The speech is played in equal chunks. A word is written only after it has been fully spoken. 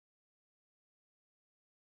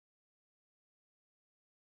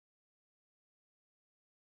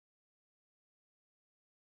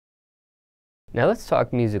Now let's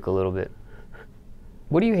talk music a little bit.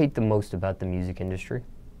 What do you hate the most about the music industry?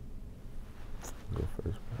 Go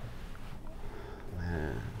first,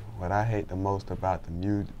 Man, what I hate the most about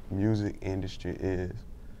the music industry is,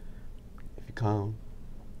 if you come,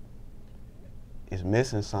 it's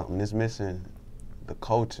missing something. It's missing the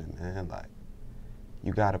culture, man. Like,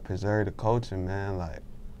 you gotta preserve the culture, man. Like,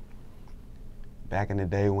 back in the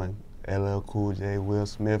day when LL Cool J, Will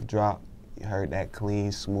Smith dropped, you heard that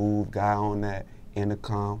clean, smooth guy on that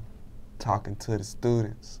intercom talking to the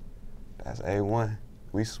students. That's A1.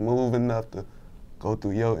 We smooth enough to go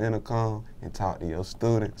through your intercom and talk to your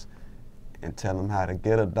students and tell them how to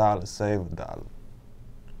get $1, save $1.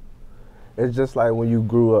 It's just like when you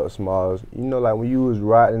grew up, Smallz. You know, like when you was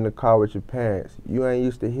riding in the car with your parents, you ain't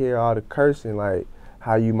used to hear all the cursing like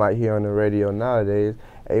how you might hear on the radio nowadays.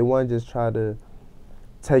 A1 just try to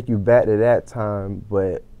take you back to that time,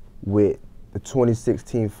 but with the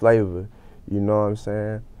 2016 flavor. You know what I'm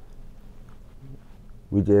saying?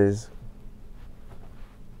 We just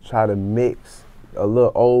try to mix a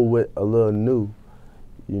little old with a little new,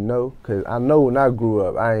 you know? Cause I know when I grew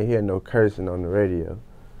up, I ain't hear no cursing on the radio.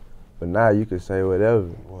 But now you can say whatever.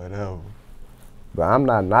 Whatever. But I'm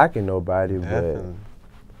not knocking nobody, Definitely.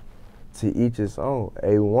 but to each his own.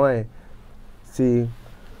 A1, see,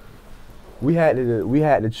 we had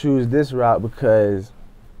to choose this route because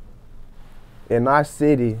in our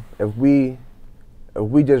city, if we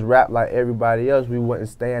just rap like everybody else, we wouldn't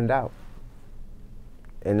stand out.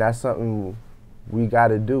 And that's something we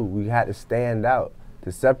gotta do. We had to stand out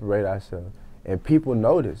to separate ourselves. And people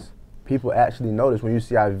notice. People actually notice. When you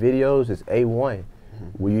see our videos, it's A1. Mm-hmm.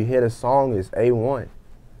 When you hear the song, it's A1.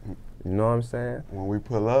 You know what I'm saying? When we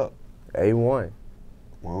pull up, A1.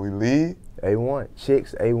 when we leave, A1.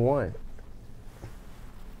 Chicks, A1.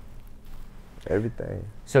 Everything.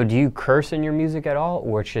 So do you curse in your music at all,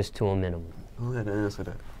 or it's just to a minimum? who had to answer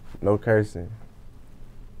that? No cursing.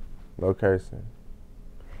 No cursing.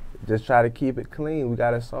 Just try to keep it clean. We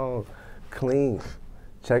got a song clean.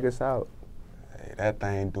 Check us out. Hey, that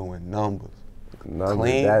thing doing numbers.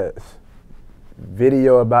 Clean. That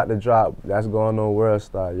video about to drop. That's going on World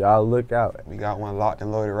Star. Y'all look out. We got one locked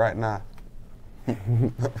and loaded right now.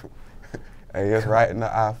 Hey, it's right in the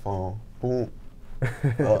iPhone. Boom.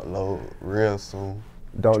 Upload real soon.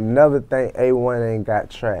 Don't never think A1 ain't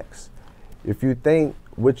got tracks. If you think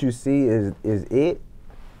what you see is it,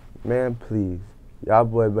 man, please. Y'all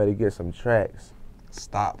boy better get some tracks.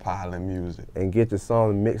 Stockpiling music. And get the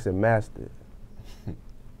song mixed and mastered.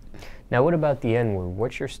 Now what about the N-word?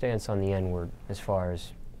 What's your stance on the N-word as far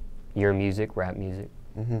as your music, rap music?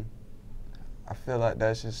 I feel like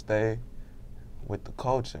that should stay with the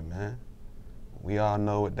culture, man. We all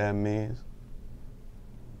know what that means.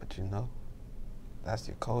 But you know, that's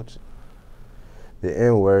your culture. The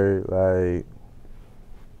N-word, like,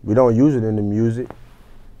 we don't use it in the music.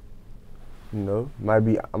 You know,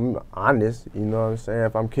 I'm honest, you know what I'm saying?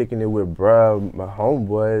 If I'm kicking it with bruh, my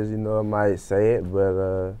homeboys, you know, I might say it,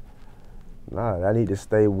 but nah, that need to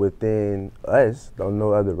stay within us. Don't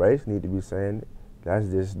no other race need to be saying it. That's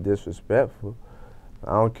just disrespectful.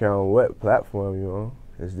 I don't care on what platform you're on,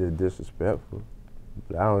 it's just disrespectful.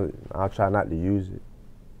 But I'll try not to use it.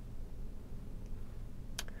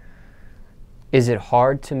 Is it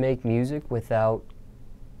hard to make music without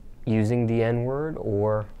using the N-word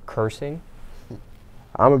or cursing?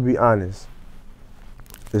 I'm gonna be honest.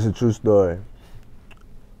 It's a true story.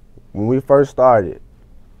 When we first started,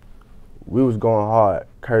 we was going hard,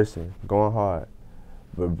 cursing, going hard.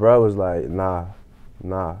 But bruh was like, nah,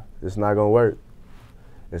 it's not gonna work.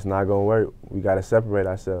 It's not gonna work. We gotta separate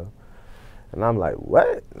ourselves. And I'm like,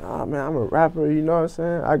 what? Nah, man, I'm a rapper, you know what I'm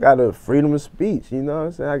saying? I got a freedom of speech, you know what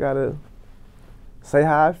I'm saying? I gotta say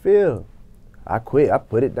how I feel. I quit. I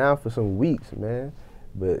put it down for some weeks, man.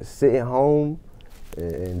 But sitting home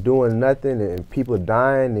and doing nothing and people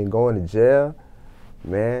dying and going to jail,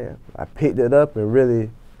 man, I picked it up and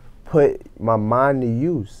really put my mind to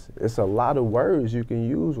use. It's a lot of words you can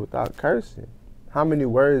use without cursing. How many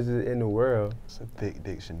words is in the world? It's a big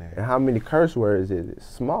dictionary. And how many curse words is it?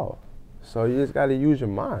 Small. So you just gotta use your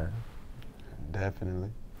mind.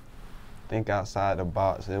 Definitely. Think outside the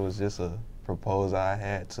box. It was just a proposal I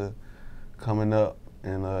had to coming up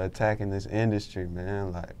and attacking this industry,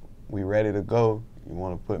 man. Like, we ready to go. You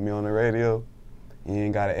want to put me on the radio? You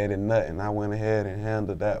ain't got to edit nothing. I went ahead and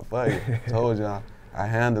handled that for you. Told you I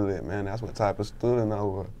handled it, man. That's what type of student I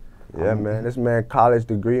was. Yeah, man. This man college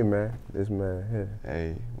degree, man. This man here.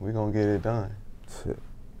 Hey, we gonna get it done.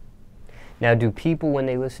 Now, do people, when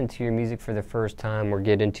they listen to your music for the first time or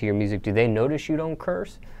get into your music, do they notice you don't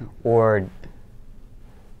curse? Or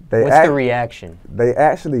What's the reaction? They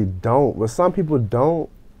actually don't, but some people don't,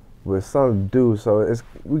 but some do. So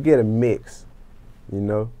we get a mix, you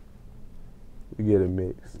know. We get a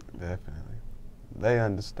mix. Definitely, they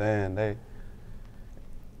understand. They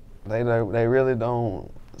really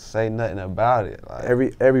don't say nothing about it.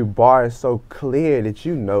 Like, every bar is so clear that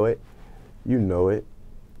you know it. You know it.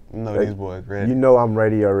 You know these boys ready. You know I'm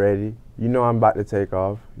ready already. You know I'm about to take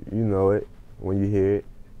off. You know it when you hear it.